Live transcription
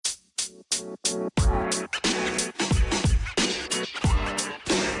Hi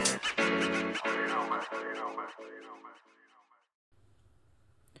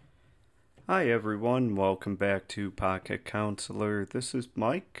everyone, welcome back to Pocket Counselor. This is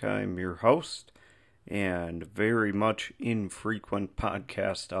Mike, I'm your host, and very much infrequent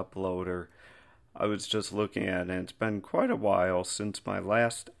podcast uploader. I was just looking at it, and it's been quite a while since my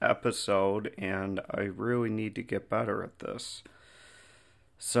last episode, and I really need to get better at this.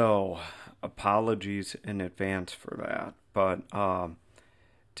 So, apologies in advance for that. But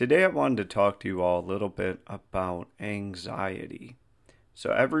today I wanted to talk to you all a little bit about anxiety.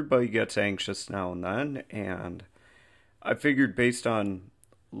 So everybody gets anxious now and then, and I figured based on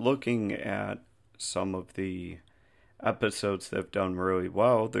looking at some of the episodes that have done really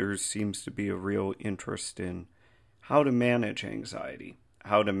well, there seems to be a real interest in how to manage anxiety,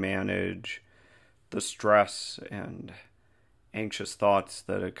 how to manage the stress and anxious thoughts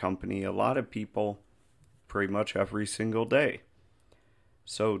that accompany a lot of people pretty much every single day.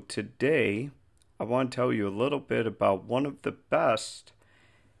 So today, I want to tell you a little bit about one of the best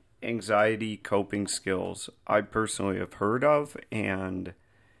anxiety coping skills I personally have heard of and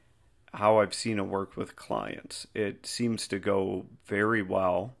how I've seen it work with clients. It seems to go very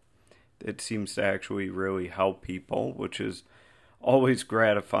well. It seems to actually really help people, which is always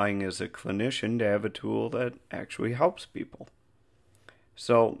gratifying as a clinician to have a tool that actually helps people.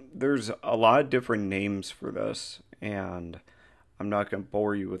 So there's a lot of different names for this, and I'm not going to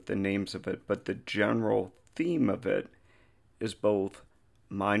bore you with the names of it, but the general theme of it is both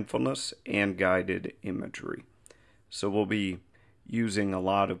mindfulness and guided imagery. So we'll be using a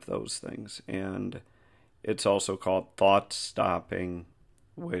lot of those things, and it's also called thought stopping,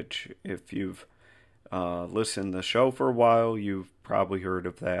 which if you've listened to the show for a while, you've probably heard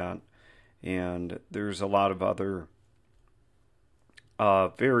of that. And there's a lot of other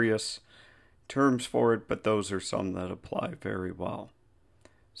various terms for it, but those are some that apply very well.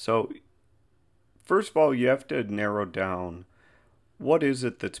 So first of all, you have to narrow down what is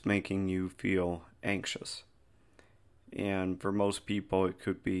it that's making you feel anxious? And for most people, it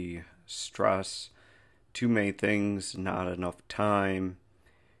could be stress, too many things, not enough time,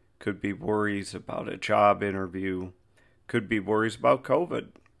 could be worries about a job interview, could be worries about COVID.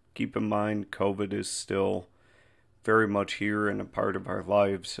 Keep in mind, COVID is still very much here and a part of our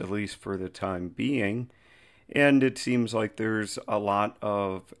lives, at least for the time being. And it seems like there's a lot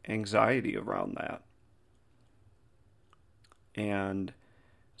of anxiety around that. And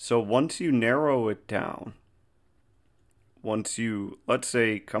so once you narrow it down, once you, let's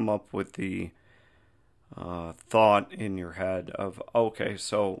say, come up with the thought in your head of, okay,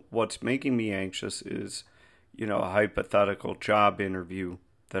 so what's making me anxious is, a hypothetical job interview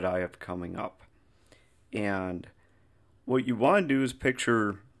that I have coming up. And what you want to do is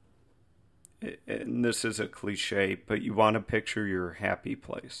picture, and this is a cliche, but you want to picture your happy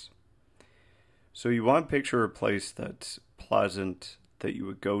place. So you want to picture a place that's pleasant, that you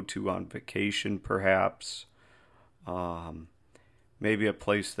would go to on vacation perhaps. Maybe a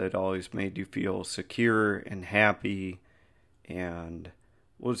place that always made you feel secure and happy and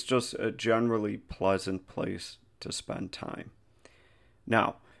was just a generally pleasant place to spend time.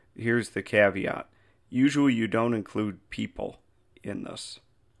 Now, here's the caveat. Usually you don't include people in this,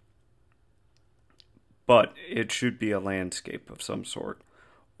 but it should be a landscape of some sort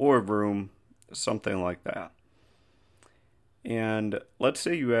or a room, something like that. And let's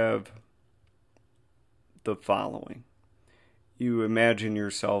say you have the following. You imagine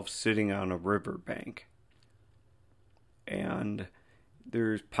yourself sitting on a riverbank, and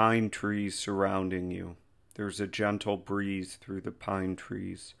there's pine trees surrounding you. There's a gentle breeze through the pine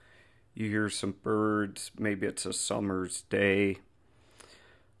trees. You hear some birds. Maybe it's a summer's day.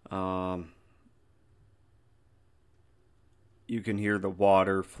 You can hear the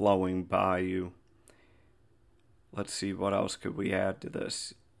water flowing by you. Let's see, what else could we add to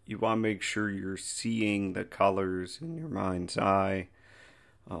this? You want to make sure you're seeing the colors in your mind's eye.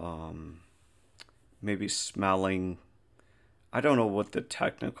 Maybe smelling. I don't know what the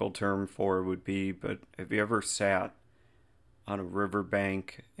technical term for it would be, but have you ever sat on a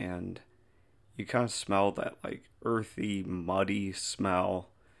riverbank and you kind of smell that like earthy, muddy smell?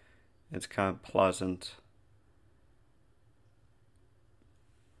 It's kind of pleasant.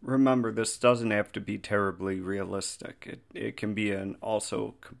 Remember, this doesn't have to be terribly realistic. It can be an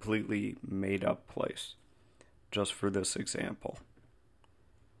also completely made up place, just for this example.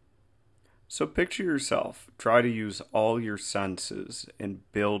 So picture yourself. Try to use all your senses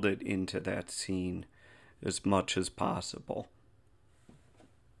and build it into that scene as much as possible.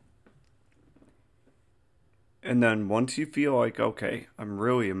 And then once you feel like, okay, I'm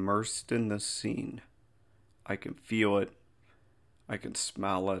really immersed in this scene, I can feel it, I can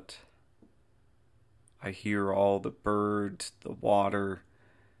smell it, I hear all the birds, the water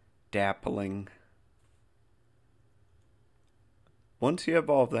dappling. Once you have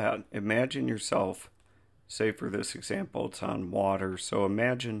all that, imagine yourself, say for this example, it's on water, so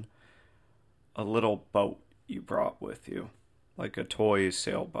imagine a little boat you brought with you, like a toy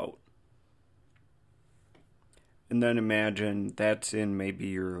sailboat. And then imagine that's in maybe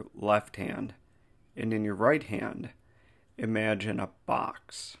your left hand. And in your right hand, imagine a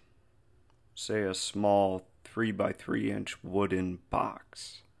box. Say a small 3x3 inch wooden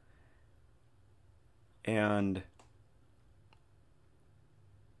box. And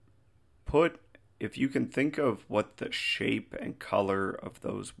if you can think of what the shape and color of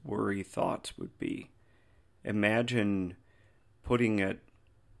those worry thoughts would be, imagine putting it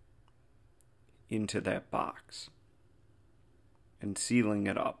into that box and sealing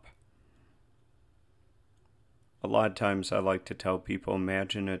it up. A lot of times I like to tell people,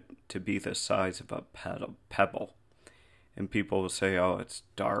 imagine it to be the size of a pebble. And people will say, oh, it's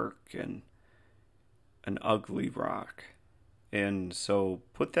dark and an ugly rock. And so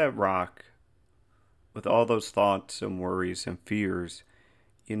put that rock with all those thoughts and worries and fears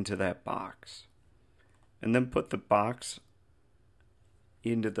into that box. And then put the box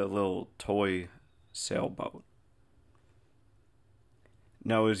into the little toy sailboat.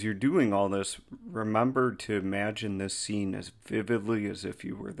 Now, as you're doing all this, remember to imagine this scene as vividly as if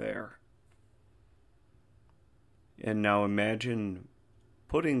you were there. And now imagine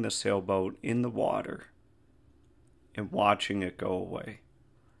putting the sailboat in the water and watching it go away.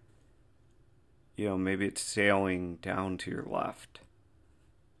 You know, maybe it's sailing down to your left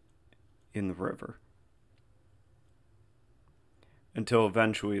in the river until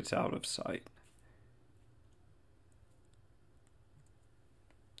eventually it's out of sight.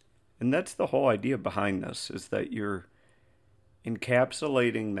 And that's the whole idea behind this, is that you're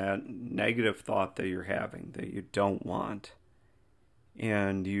encapsulating that negative thought that you're having, that you don't want.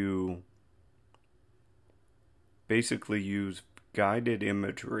 And you basically use guided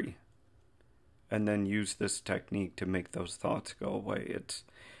imagery and then use this technique to make those thoughts go away.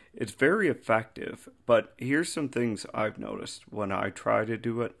 It's very effective, but here's some things I've noticed when I try to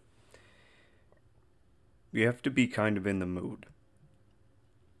do it. You have to be kind of in the mood.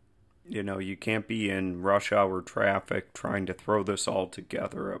 You know, you can't be in rush hour traffic trying to throw this all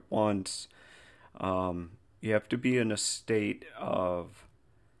together at once. You have to be in a state of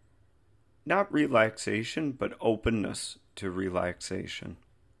not relaxation, but openness to relaxation.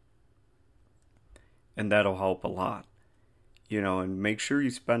 And that'll help a lot. You know, and make sure you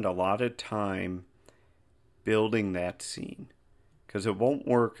spend a lot of time building that scene, because it won't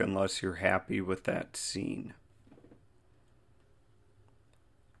work unless you're happy with that scene.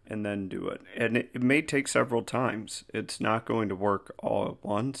 And then do it. And it may take several times. It's not going to work all at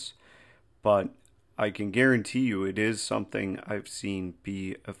once, but I can guarantee you it is something I've seen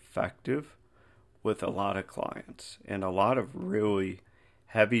be effective with a lot of clients and a lot of really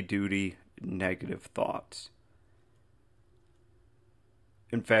heavy-duty negative thoughts.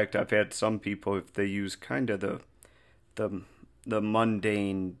 In fact, I've had some people, if they use kind of the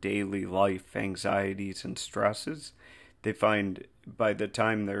mundane daily life anxieties and stresses, they find by the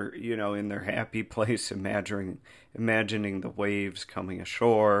time they're, you know, in their happy place, imagining the waves coming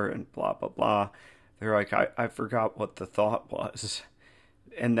ashore and blah, blah, blah, they're like, I forgot what the thought was.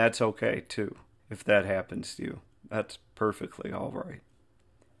 And that's okay, too, if that happens to you. That's perfectly all right.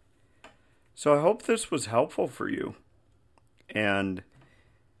 So I hope this was helpful for you. And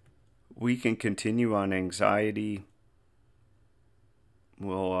we can continue on anxiety.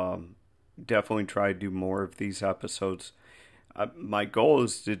 We'll definitely try to do more of these episodes. My goal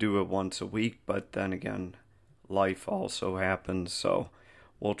is to do it once a week, but then again, life also happens, so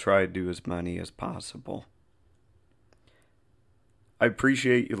we'll try to do as many as possible. I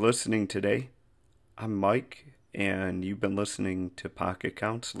appreciate you listening today. I'm Mike, and you've been listening to Pocket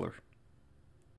Counselor.